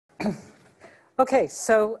Okay,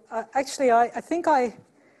 so actually I think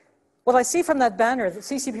what I see from that banner, that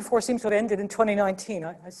CCP4 seems to have ended in 2019.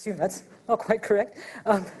 I assume that's not quite correct.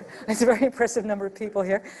 It's a very impressive number of people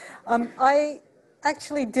here. I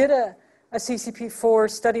actually did a CCP4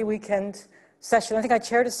 study weekend session. I think I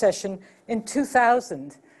chaired a session in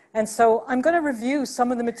 2000. And so I'm going to review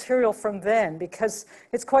some of the material from then because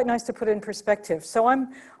it's quite nice to put it in perspective. So I'm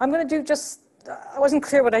going to do just, I wasn't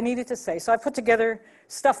clear what I needed to say. So I put together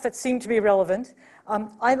stuff that seemed to be relevant.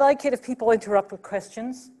 I like it if people interrupt with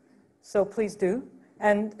questions. So please do.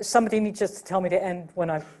 And somebody needs just to tell me to end when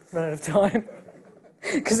I've run out of time,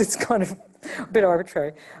 because it's kind of a bit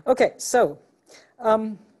arbitrary. Okay, so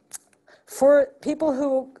for people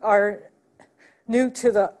who are new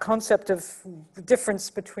to the concept of the difference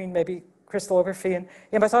between maybe crystallography and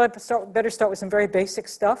I thought I'd better start with some very basic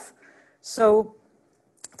stuff. So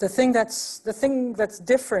the thing that's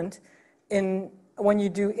different in when you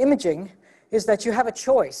do imaging is that you have a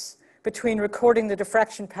choice between recording the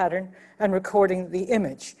diffraction pattern and recording the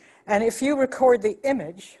image. And if you record the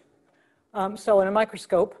image, so in a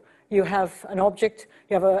microscope, you have an object,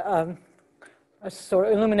 you have a sort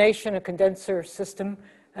of illumination, a condenser system,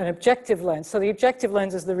 an objective lens. So the objective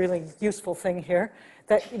lens is the really useful thing here.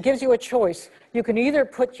 That gives you a choice. You can either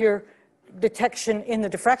put your detection in the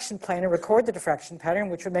diffraction plane and record the diffraction pattern,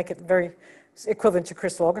 which would make it very equivalent to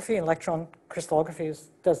crystallography, and electron crystallography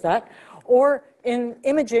does that. Or in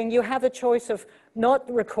imaging, you have the choice of not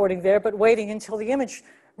recording there, but waiting until the image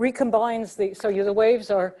recombines the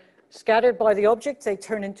waves are scattered by the object, they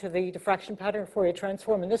turn into the diffraction pattern Fourier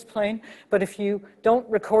transform in this plane. But if you don't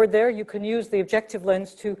record there, you can use the objective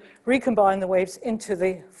lens to recombine the waves into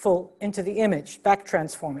the image, back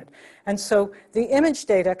transform it. And so the image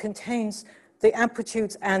data contains the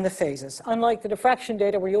amplitudes and the phases. Unlike the diffraction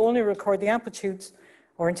data where you only record the amplitudes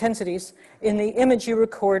or intensities, in the image you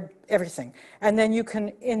record everything. And then you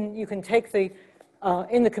can take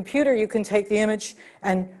in the computer, you can take the image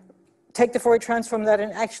and take the Fourier transform of that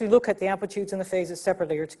and actually look at the amplitudes and the phases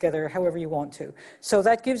separately or together, however you want to. So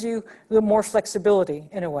that gives you a little more flexibility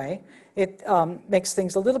in a way. It makes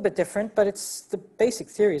things a little bit different, but the basic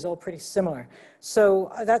theory is all pretty similar.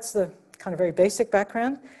 So that's the kind of very basic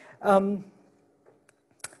background.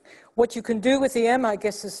 What you can do with EM, I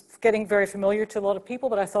guess, is getting very familiar to a lot of people,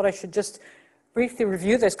 but I thought I should just briefly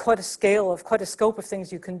review. There's quite a scope of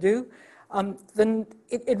things you can do. Then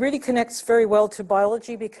it really connects very well to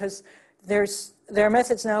biology because there are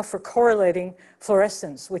methods now for correlating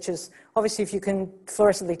fluorescence, which is obviously if you can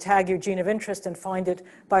fluorescently tag your gene of interest and find it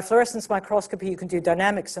by fluorescence microscopy, you can do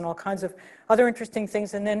dynamics and all kinds of other interesting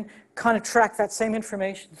things, and then kind of track that same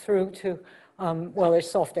information through to, there's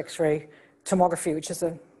soft X-ray tomography, which is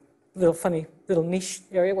a funny little niche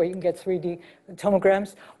area where you can get 3D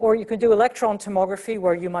tomograms, or you can do electron tomography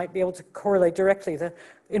where you might be able to correlate directly.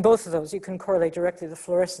 In both of those, you can correlate directly the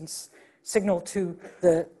fluorescence signal to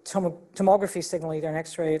the tomography signal, either an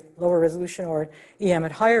X-ray at lower resolution or EM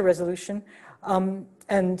at higher resolution.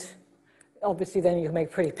 And obviously then you can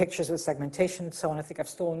make pretty pictures with segmentation and so on. I think I've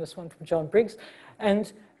stolen this one from John Briggs.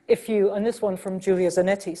 And this one from Giulia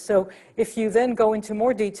Zanetti. So if you then go into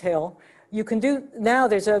more detail, you can do, now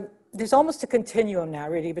there's almost a continuum now,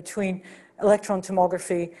 really, between electron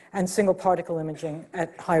tomography and single particle imaging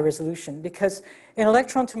at high resolution. Because in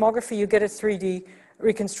electron tomography, you get a 3D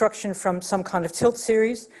reconstruction from some kind of tilt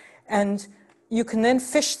series, and you can then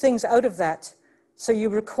fish things out of that. So you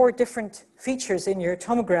record different features in your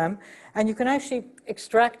tomogram, and you can actually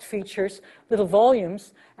extract features, little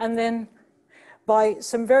volumes, and then by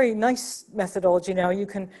some very nice methodology now, you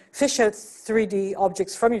can fish out 3D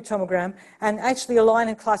objects from your tomogram and actually align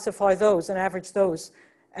and classify those and average those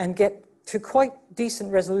and get to quite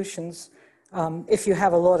decent resolutions if you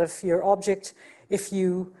have a lot of your object. If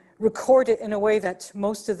you record it in a way that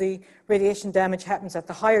most of the radiation damage happens at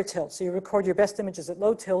the higher tilt. So you record your best images at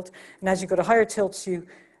low tilt, and as you go to higher tilts, the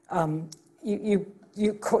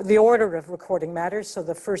order of recording matters, so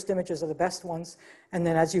the first images are the best ones, and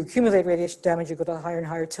then as you accumulate radiation damage, you go to higher and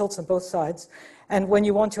higher tilts on both sides. And when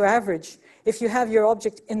you want to average, if you have your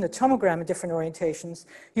object in the tomogram in different orientations,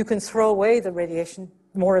 you can throw away the radiation,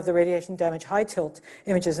 more of the radiation damage high tilt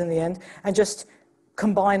images in the end, and just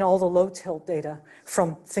combine all the low tilt data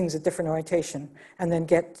from things at different orientation, and then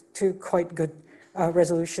get to quite good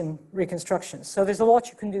resolution reconstructions. So there's a lot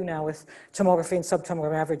you can do now with tomography and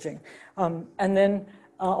subtomogram averaging. And then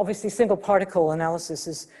obviously single particle analysis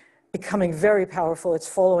is becoming very powerful. It's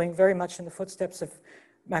following very much in the footsteps of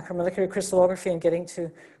macromolecular crystallography and getting to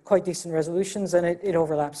quite decent resolutions, and it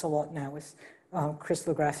overlaps a lot now with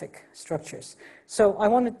crystallographic structures. So I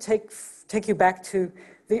want to take you back to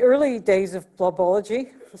the early days of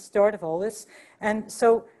blobology, the start of all this. And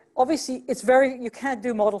so obviously you can't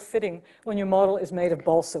do model fitting when your model is made of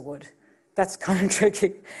balsa wood. That's kind of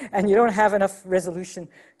tricky. And you don't have enough resolution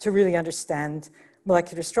to really understand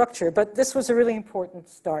molecular structure. But this was a really important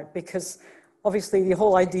start because obviously the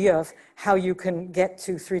whole idea of how you can get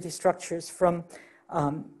to 3D structures from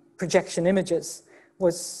projection images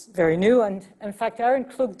was very new. And in fact, Aaron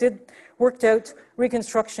Klug worked out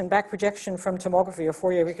reconstruction, back projection from tomography or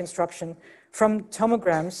Fourier reconstruction from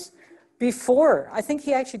tomograms before. I think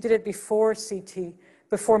he actually did it before CT,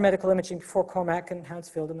 before medical imaging, before Cormack and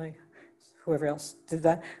Hounsfield and whoever else did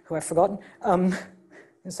that, who I've forgotten,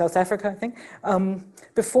 in South Africa, I think,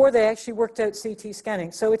 before they actually worked out CT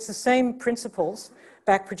scanning. So it's the same principles,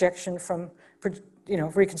 back projection from,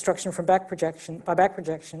 reconstruction from back projection,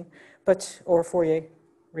 or Fourier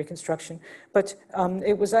reconstruction. But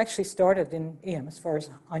it was actually started in EM, as far as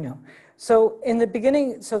I know. So in the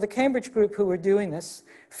beginning, so the Cambridge group who were doing this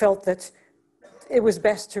felt that it was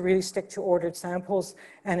best to really stick to ordered samples.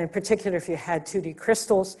 And in particular, if you had 2D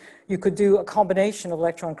crystals, you could do a combination of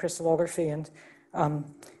electron crystallography and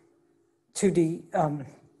 3D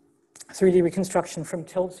reconstruction from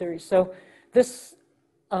tilt series. So this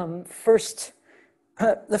the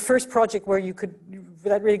first project where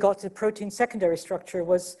that really got to protein secondary structure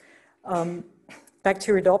was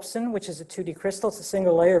bacteriodopsin, which is a 2D crystal. It's a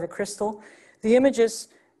single layer of a crystal. The images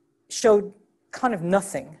showed kind of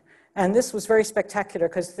nothing. And this was very spectacular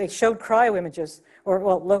because they showed cryo images, or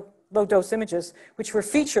low dose images, which were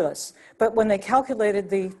featureless. But when they calculated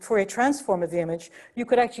the Fourier transform of the image, you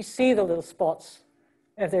could actually see the little spots.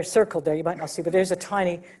 If they're circled there, you might not see, but there's a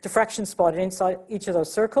tiny diffraction spot inside each of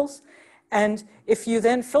those circles. And if you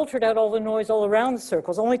then filtered out all the noise all around the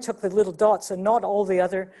circles, only took the little dots and not all the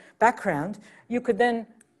other background, you could then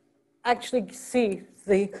actually see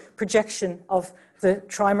the projection of the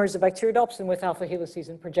trimers of bacteriodopsin with alpha helices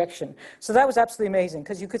in projection. So that was absolutely amazing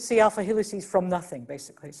because you could see alpha helices from nothing,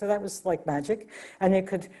 basically. So that was like magic. And you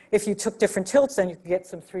could, if you took different tilts, then you could get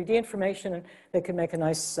some 3D information, and they could make a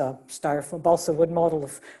nice styrofoam balsa wood model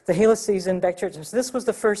of the helices in bacteriodopsin. So this was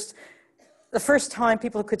the first time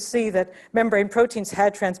people could see that membrane proteins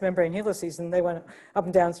had transmembrane helices, and they went up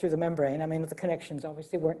and down through the membrane. I mean, the connections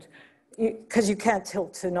obviously weren't, because you can't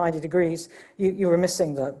tilt to 90 degrees, you were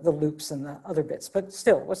missing the loops and the other bits. But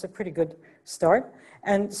still, it was a pretty good start.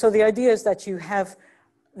 And so the idea is that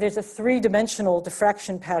there's a three-dimensional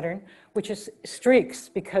diffraction pattern, which is streaks,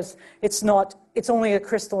 because it's only a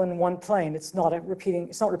crystal in one plane. It's not repeating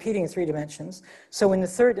in 3 dimensions. So in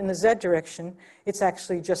the Z direction, it's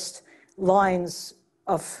actually just lines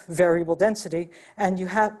of variable density, and you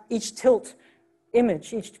have each tilt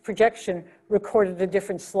image, each projection recorded a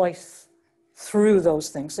different slice through those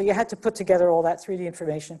things. So you had to put together all that 3D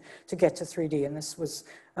information to get to 3D, and this was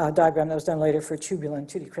a diagram that was done later for tubulin,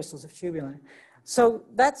 2D crystals of tubulin. So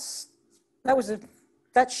that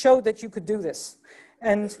showed that you could do this.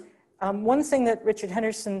 And one thing that Richard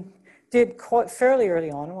Henderson did fairly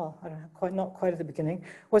early on, well, I don't know, not quite at the beginning,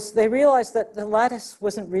 was they realized that the lattice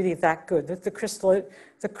wasn't really that good, that the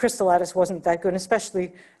crystal lattice wasn't that good,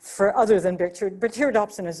 especially for other than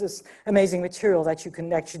bacteriodopsin is this amazing material that you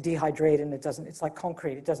can actually dehydrate, and it's like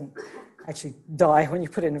concrete, it doesn't actually die when you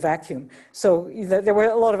put it in a vacuum. So there were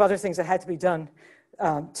a lot of other things that had to be done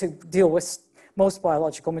to deal with most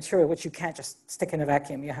biological material, which you can't just stick in a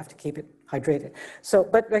vacuum. You have to keep it hydrated. So,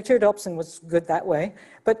 but bacteriodopsin was good that way,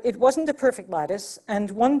 but it wasn't a perfect lattice. And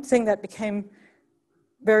one thing that became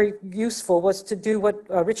very useful was to do what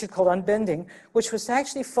Richard called unbending, which was to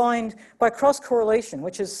actually find, by cross-correlation,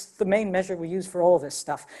 which is the main measure we use for all of this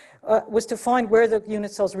stuff, was to find where the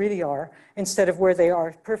unit cells really are instead of where they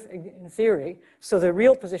are in theory. So the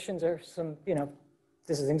real positions are some,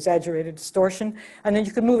 this is exaggerated distortion, and then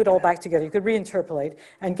you could move it all back together. You could reinterpolate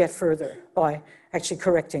and get further by actually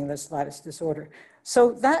correcting this lattice disorder.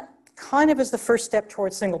 So that kind of is the first step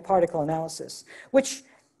towards single particle analysis, which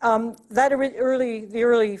the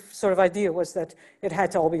early sort of idea was that it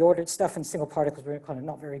had to all be ordered stuff, and single particles were kind of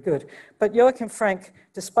not very good. But Joachim Frank,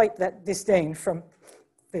 despite that disdain from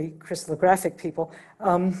the crystallographic people,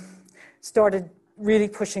 started really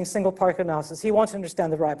pushing single particle analysis. He wanted to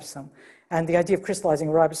understand the ribosome. And the idea of crystallizing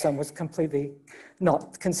a ribosome was completely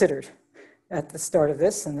not considered at the start of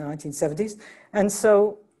this in the 1970s. And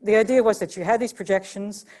so the idea was that you had these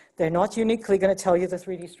projections. They're not uniquely going to tell you the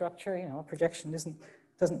 3D structure. A projection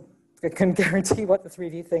it can guarantee what the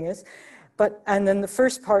 3D thing is. And then the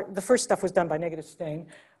first stuff was done by negative stain.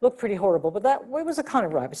 Looked pretty horrible, but it was a kind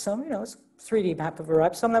of ribosome. It was a 3D map of a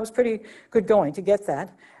ribosome. That was pretty good going to get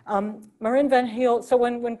that. Marin van Heel, so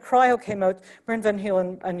when cryo came out, Marin van Heel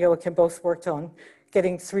and Joachim both worked on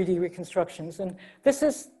getting 3D reconstructions. And this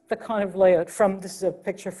is the kind of layout this is a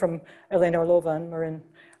picture from Elena Orlova and Marin.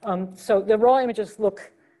 So the raw images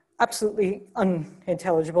look absolutely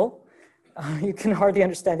unintelligible. You can hardly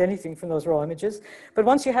understand anything from those raw images. But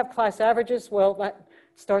once you have class averages, well, that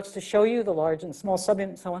starts to show you the large and small subunit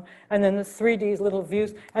and so on. And then the 3D's little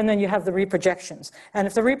views, and then you have the reprojections. And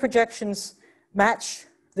if the reprojections match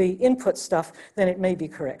the input stuff, then it may be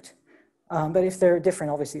correct. But if they're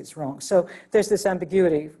different, obviously it's wrong. So there's this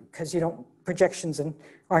ambiguity because projections and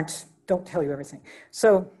don't tell you everything.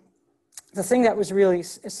 So the thing that was really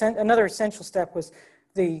another essential step was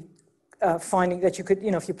the finding that you could,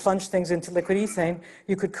 if you plunge things into liquid ethane,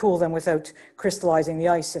 you could cool them without crystallizing the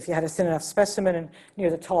ice. If you had a thin enough specimen and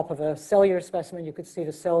near the top of a cellular specimen, you could see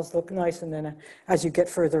the cells look nice, and then as you get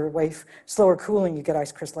further away, slower cooling, you get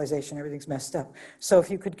ice crystallization, everything's messed up. So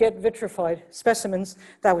if you could get vitrified specimens,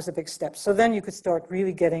 that was a big step. So then you could start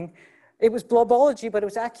really getting, it was blobology, but it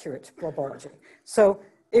was accurate blobology. So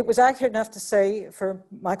it was accurate enough to say, for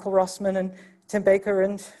Michael Rossman and Tim Baker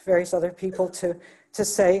and various other people to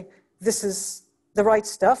say, this is the right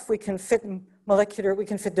stuff. We can fit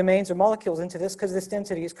domains or molecules into this because this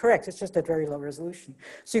density is correct. It's just at very low resolution.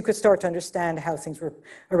 So you could start to understand how things were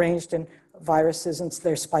arranged in viruses and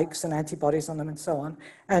their spikes and antibodies on them and so on.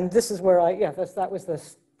 And this is where that was the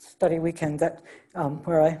study weekend that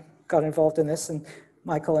where I got involved in this, and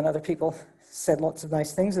Michael and other people said lots of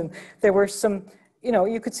nice things. And there were some,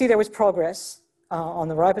 you could see there was progress on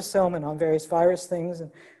the ribosome and on various virus things, and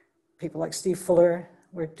people like Steve Fuller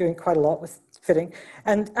were doing quite a lot with fitting.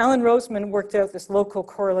 And Alan Roseman worked out this local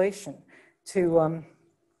correlation to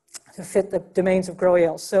fit the domains of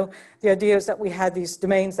Groyel. So the idea is that we had these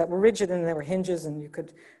domains that were rigid and there were hinges, and you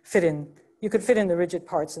could fit in the rigid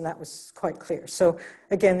parts, and that was quite clear. So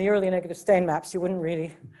again, the early negative stain maps, you couldn't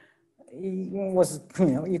really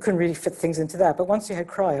fit things into that. But once you had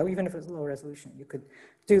cryo, even if it was low resolution, you could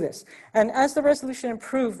do this. And as the resolution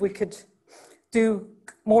improved, we could do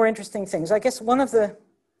more interesting things. I guess one of the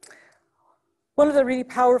really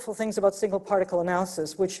powerful things about single particle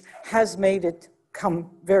analysis, which has made it come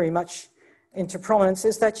very much into prominence,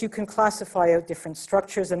 is that you can classify out different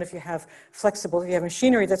structures. And if you have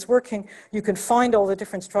machinery that's working, you can find all the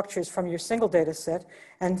different structures from your single data set.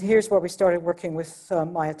 And here's where we started working with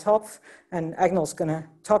Maya Topf, and Agnel's going to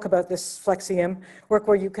talk about this FlexEM work,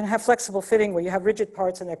 where you can have flexible fitting, where you have rigid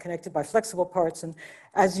parts and they're connected by flexible parts. And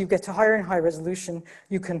as you get to higher and higher resolution,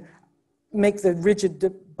 you can make the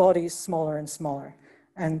rigid bodies smaller and smaller.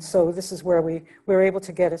 And so this is where we were able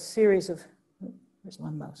to get a series of, where's my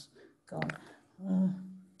mouse?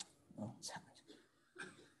 What's happening?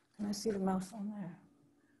 Can I see the mouse on there?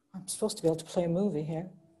 I'm supposed to be able to play a movie here.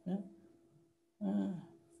 Yeah?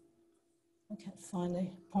 I can't find the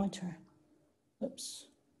pointer. Oops.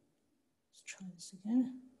 Let's try this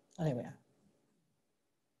again. Oh, there we are.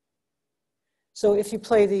 So if you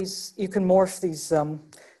play these, you can morph these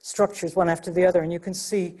structures one after the other, and you can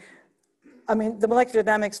see, the molecular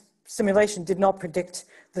dynamics simulation did not predict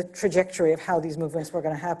the trajectory of how these movements were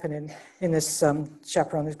going to happen in this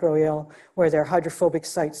chaperone, this Groyel, where there are hydrophobic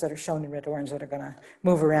sites that are shown in red-orange that are going to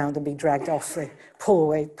move around and be dragged off, they pull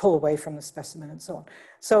away from the specimen and so on.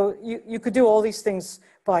 So you could do all these things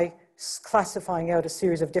by classifying out a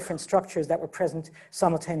series of different structures that were present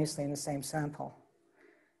simultaneously in the same sample.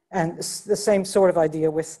 And the same sort of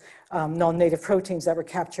idea with non-native proteins that were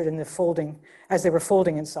captured in the folding, as they were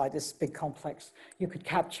folding inside this big complex. You could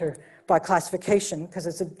capture by classification,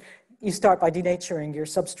 because you start by denaturing your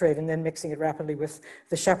substrate and then mixing it rapidly with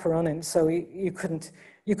the chaperonin. So you couldn't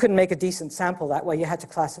make a decent sample that way. You had to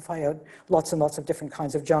classify out lots and lots of different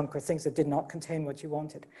kinds of junk or things that did not contain what you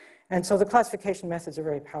wanted. And so the classification methods are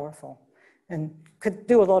very powerful and could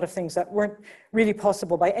do a lot of things that weren't really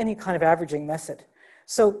possible by any kind of averaging method.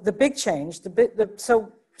 So the big change,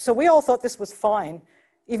 so we all thought this was fine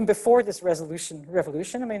even before this revolution.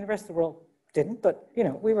 The rest of the world didn't, but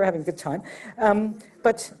we were having a good time.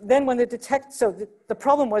 But then when the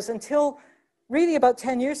problem was, until really about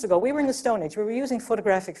 10 years ago, we were in the Stone Age. We were using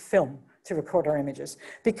photographic film to record our images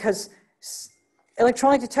because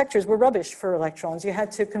electronic detectors were rubbish for electrons. You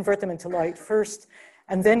had to convert them into light first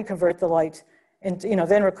and then convert the light and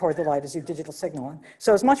then record the light as your digital signal.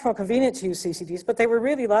 So it's much more convenient to use CCDs, but they were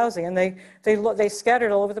really lousy, and they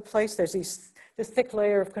scattered all over the place. There's this thick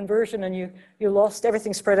layer of conversion, and you lost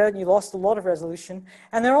everything spread out, and you lost a lot of resolution.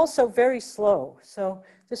 And they're also very slow. So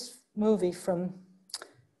this movie from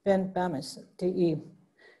Ben Bamis at DE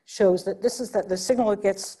shows that the signal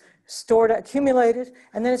gets stored, accumulated,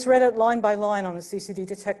 and then it's read out line by line on the CCD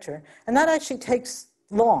detector. And that actually takes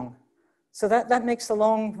long. So that makes a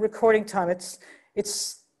long recording time.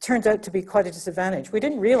 It's turned out to be quite a disadvantage. We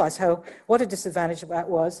didn't realize what a disadvantage that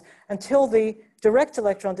was until the direct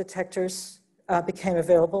electron detectors became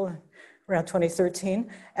available around 2013,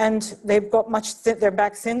 and they've got they're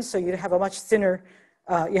back thin, so you have a much thinner,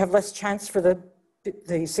 you have less chance for the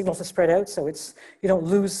signal to spread out, so you don't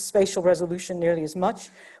lose spatial resolution nearly as much.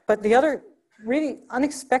 But the other really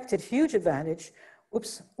unexpected huge advantage,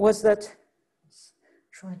 was that,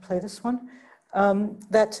 try and play this one,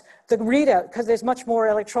 that the readout, because there's much more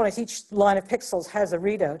electronics, each line of pixels has a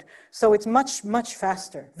readout, so it's much, much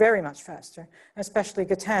faster, very much faster. Especially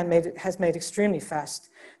Gatan has made extremely fast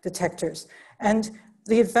detectors. And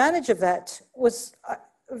the advantage of that was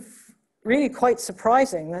really quite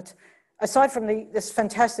surprising, that aside from this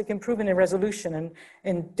fantastic improvement in resolution and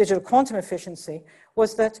in digital quantum efficiency,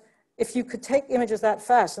 was that if you could take images that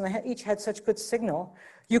fast, and they each had such good signal,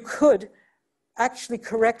 you could actually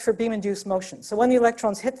correct for beam-induced motion. So when the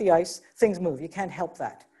electrons hit the ice, things move. You can't help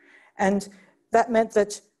that. And that meant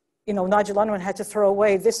that, Nigel Unwin had to throw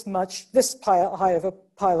away this high of a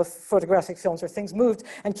pile of photographic films where things moved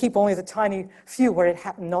and keep only the tiny few where it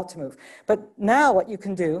happened not to move. But now what you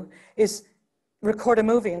can do is record a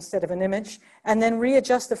movie instead of an image and then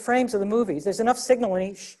readjust the frames of the movies. There's enough signal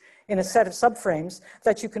in a set of subframes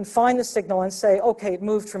that you can find the signal and say, okay, it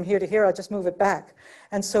moved from here to here, I'll just move it back.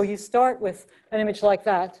 And so you start with an image like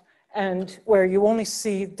that, and where you only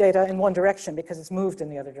see data in one direction because it's moved in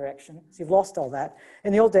the other direction. So you've lost all that.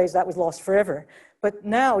 In the old days, that was lost forever. But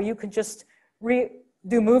now you can just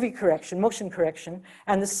do movie correction, motion correction,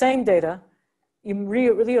 and the same data, you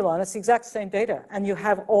realign, it's the exact same data, and you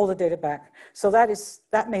have all the data back. So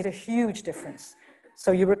that made a huge difference.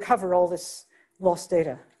 So you recover all this lost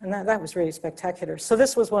data, and that was really spectacular. So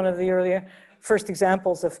this was one of the first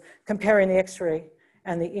examples of comparing the X-ray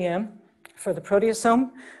and the EM for the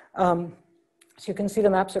proteasome. So you can see the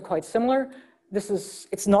maps are quite similar.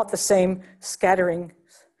 It's not the same scattering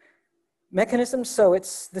mechanism, so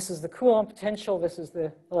this is the Coulomb potential, this is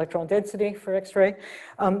the electron density for X-ray.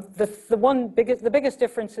 The biggest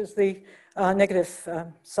difference is the negative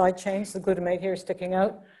side chains. The glutamate here is sticking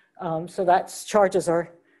out, so charges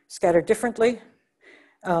are scattered differently.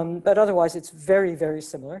 But otherwise, it's very, very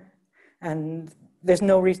similar. And there's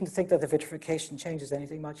no reason to think that the vitrification changes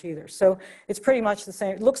anything much either. So it's pretty much the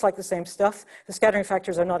same. It looks like the same stuff. The scattering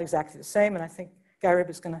factors are not exactly the same, and I think Garib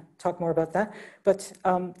is going to talk more about that. But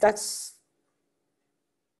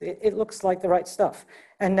it looks like the right stuff.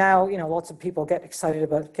 And now, lots of people get excited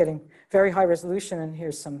about getting very high resolution. And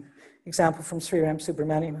here's some example from Sriram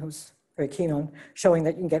Subramaniam, who's very keen on showing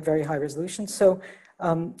that you can get very high resolution. So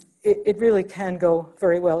it really can go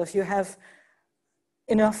very well if you have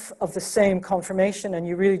enough of the same conformation and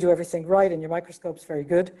you really do everything right and your microscope's very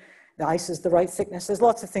good. The ice is the right thickness. There's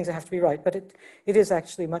lots of things that have to be right, but it is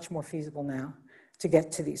actually much more feasible now to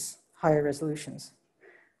get to these higher resolutions.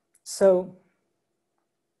 So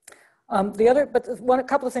a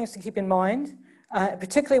couple of things to keep in mind,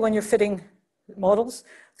 particularly when you're fitting models,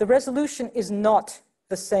 the resolution is not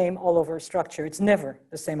the same all over a structure. It's never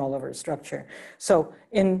the same all over a structure. So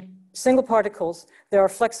in single particles, they are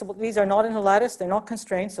flexible. These are not in a lattice. They're not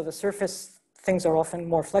constrained. So the surface things are often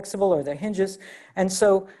more flexible, or they're hinges. And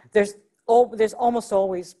so there's almost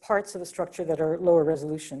always parts of the structure that are lower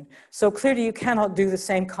resolution. So clearly you cannot do the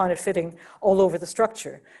same kind of fitting all over the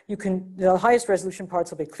structure. The highest resolution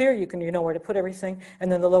parts will be clear. You know where to put everything.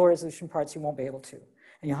 And then the lower resolution parts you won't be able to.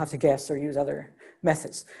 And you'll have to guess or use other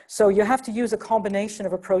methods. So you have to use a combination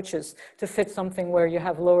of approaches to fit something where you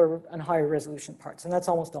have lower and higher resolution parts, and that's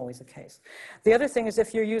almost always the case. The other thing is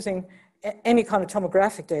if you're using any kind of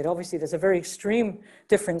tomographic data, obviously there's a very extreme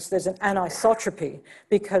difference. There's an anisotropy,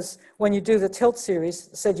 because when you do the tilt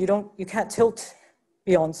series, you can't tilt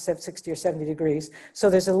beyond 60 or 70 degrees. So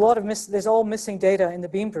there's there's all missing data in the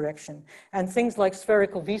beam direction. And things like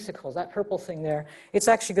spherical vesicles, that purple thing there, it's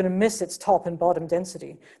actually going to miss its top and bottom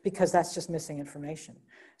density because that's just missing information.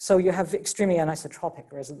 So you have extremely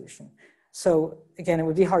anisotropic resolution. So again, it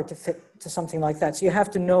would be hard to fit to something like that. So you have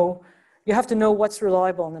to know what's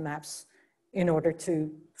reliable on the maps in order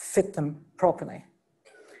to fit them properly.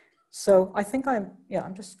 So I think I'm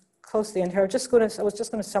just close to the end here. I was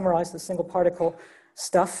just going to summarize the single particle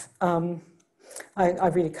stuff.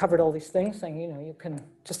 I've really covered all these things, saying, you can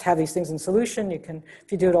just have these things in solution.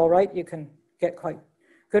 If you do it all right, you can get quite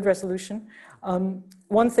good resolution.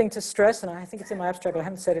 One thing to stress, and I think it's in my abstract, but I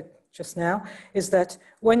haven't said it just now, is that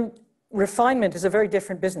when refinement is a very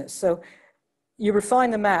different business. So you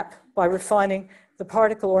refine the map by refining the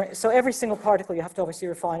particle, so every single particle you have to obviously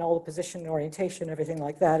refine all the position, orientation, everything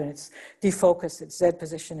like that, and its defocus, its Z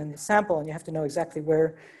position in the sample, and you have to know exactly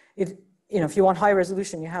where it if you want high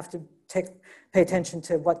resolution, you have to pay attention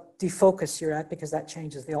to what defocus you're at, because that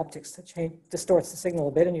changes the optics, that distorts the signal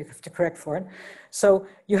a bit, and you have to correct for it. So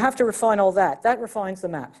you have to refine all that. That refines the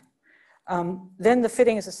map. Then the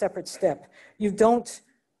fitting is a separate step. You don't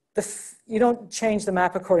change the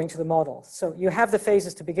map according to the model. So you have the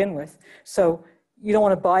phases to begin with. So you don't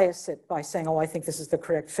want to bias it by saying, oh, I think this is the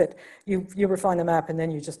correct fit. You refine the map, and then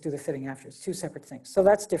you just do the fitting after. It's two separate things. So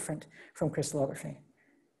that's different from crystallography.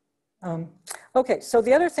 Okay, so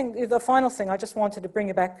the other thing, the final thing, I just wanted to bring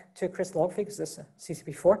you back to crystallography, because this is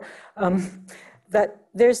CCP4, that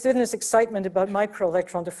there's been this excitement about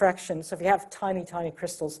microelectron diffraction. So if you have tiny, tiny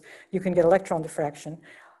crystals, you can get electron diffraction.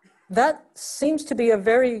 That seems to be a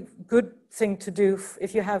very good thing to do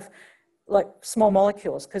if you have like small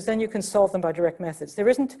molecules, because then you can solve them by direct methods. There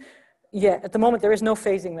isn't yet, at the moment, there is no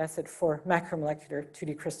phasing method for macromolecular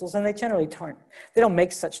 2D crystals, and they generally aren't. They don't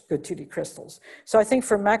make such good 2D crystals. So I think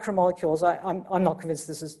for macromolecules, I'm not convinced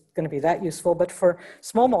this is going to be that useful, but for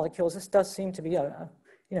small molecules, this does seem to be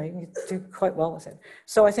you can do quite well with it.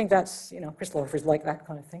 So I think that's, crystallographers like that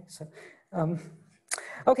kind of thing. So,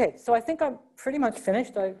 okay, so I think I'm pretty much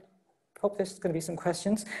finished. I hope there's going to be some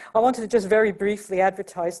questions. I wanted to just very briefly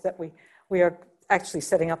advertise that we are actually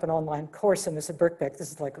setting up an online course in this at Birkbeck.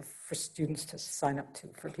 This is like for students to sign up to,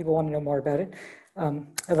 for people who want to know more about it.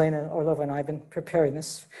 Elena Orlova and I have been preparing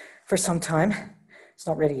this for some time. It's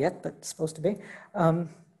not ready yet, but it's supposed to be.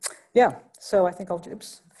 Yeah, so I think I'll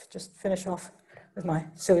just finish off with my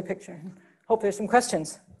silly picture. Hope there's some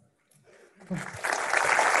questions.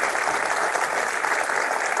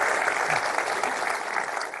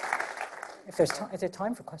 If there's time, is there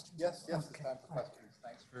time for questions? Yes, okay. There's time for questions.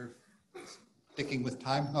 Thanks for sticking with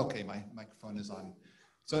time. Okay, my microphone is on.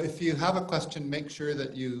 So if you have a question, make sure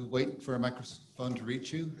that you wait for a microphone to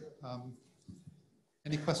reach you.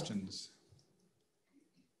 Any questions?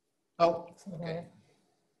 Oh, okay.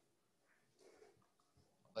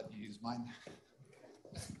 I'll let you use mine.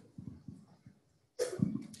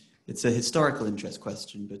 It's a historical interest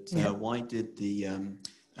question, but why did the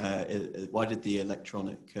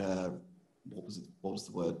electronic what was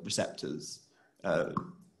the word, receptors,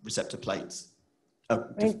 receptor plates,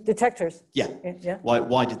 detectors? Yeah.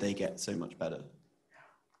 Why did they get so much better?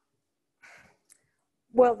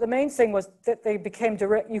 Well, the main thing was that they became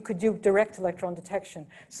direct. You could do direct electron detection.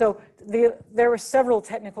 So there were several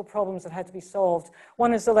technical problems that had to be solved.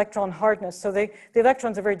 One is electron hardness. So the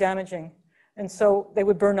electrons are very damaging, and so they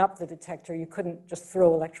would burn up the detector. You couldn't just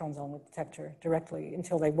throw electrons on the detector directly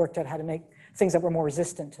until they worked out how to make things that were more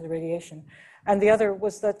resistant to the radiation. And the other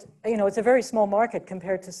was that, it's a very small market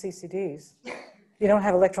compared to CCDs. You don't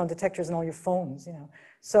have electron detectors in all your phones,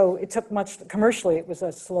 So it took commercially it was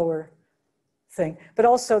a slower thing. But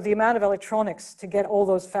also the amount of electronics to get all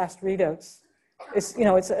those fast readouts is,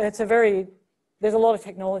 there's a lot of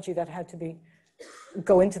technology that had to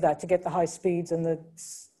go into that to get the high speeds and the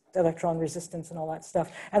electron resistance and all that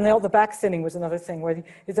stuff. And the back thinning was another thing, where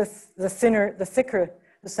the thicker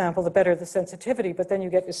the sample, the better the sensitivity, but then you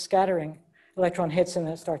get this scattering. Electron hits and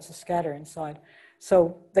then it starts to scatter inside.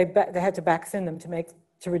 So they had to back thin them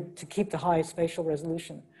to keep the high spatial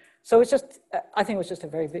resolution. So it's just, I think it was just a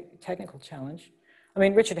very big technical challenge. I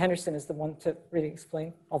mean, Richard Henderson is the one to really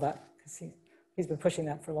explain all that, because he's been pushing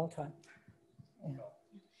that for a long time.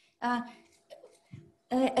 Yeah.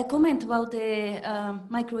 A comment about the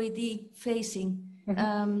micro-LED phasing.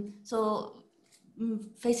 So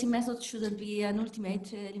phasing method shouldn't be an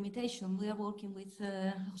ultimate limitation. We are working with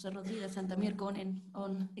Jose Rodriguez and Amir Gonen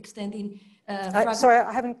on extending. Sorry,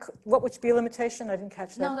 I haven't. What would be a limitation? I didn't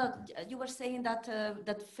catch that. No, you were saying that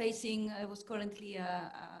that phasing was currently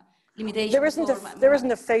a limitation. There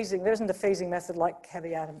isn't a phasing method like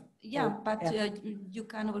heavy atom. Yeah, but you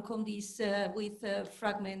can overcome this with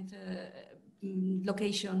fragment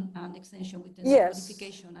location and extension with the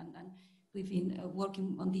modification, and we've been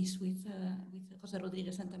working on this with Jose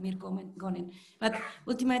Rodriguez and Amir Gonen. But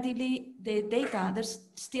ultimately, the data, there's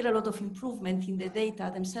still a lot of improvement in the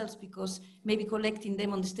data themselves, because maybe collecting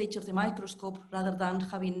them on the stage of the microscope rather than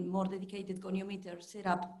having more dedicated goniometer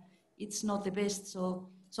setup, it's not the best.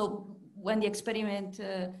 So when the experiment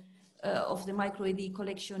of the micro-LED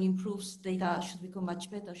collection improves, data should become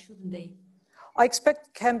much better, shouldn't they? I expect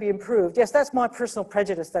it can be improved. Yes, that's my personal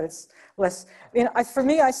prejudice, that it's less. For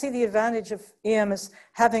me, I see the advantage of EM as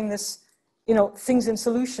having this, things in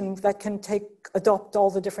solution that can adopt all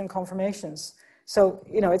the different conformations. So,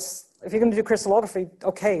 if you're going to do crystallography,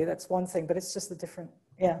 okay, that's one thing, but it's just the different,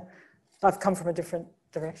 I've come from a different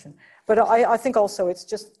direction. But I think also it's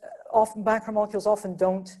just, macromolecules often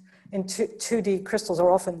don't, in 2D crystals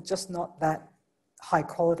are often just not that high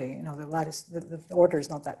quality. The lattice, the order is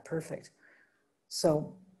not that perfect.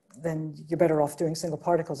 So then you're better off doing single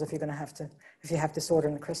particles if you're going to have to, if you have disorder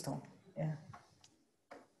in the crystal. Yeah.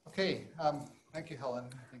 Okay. Thank you, Helen.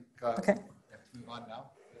 I think Okay. we have to move on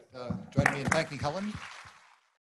now. Join me in thanking Helen.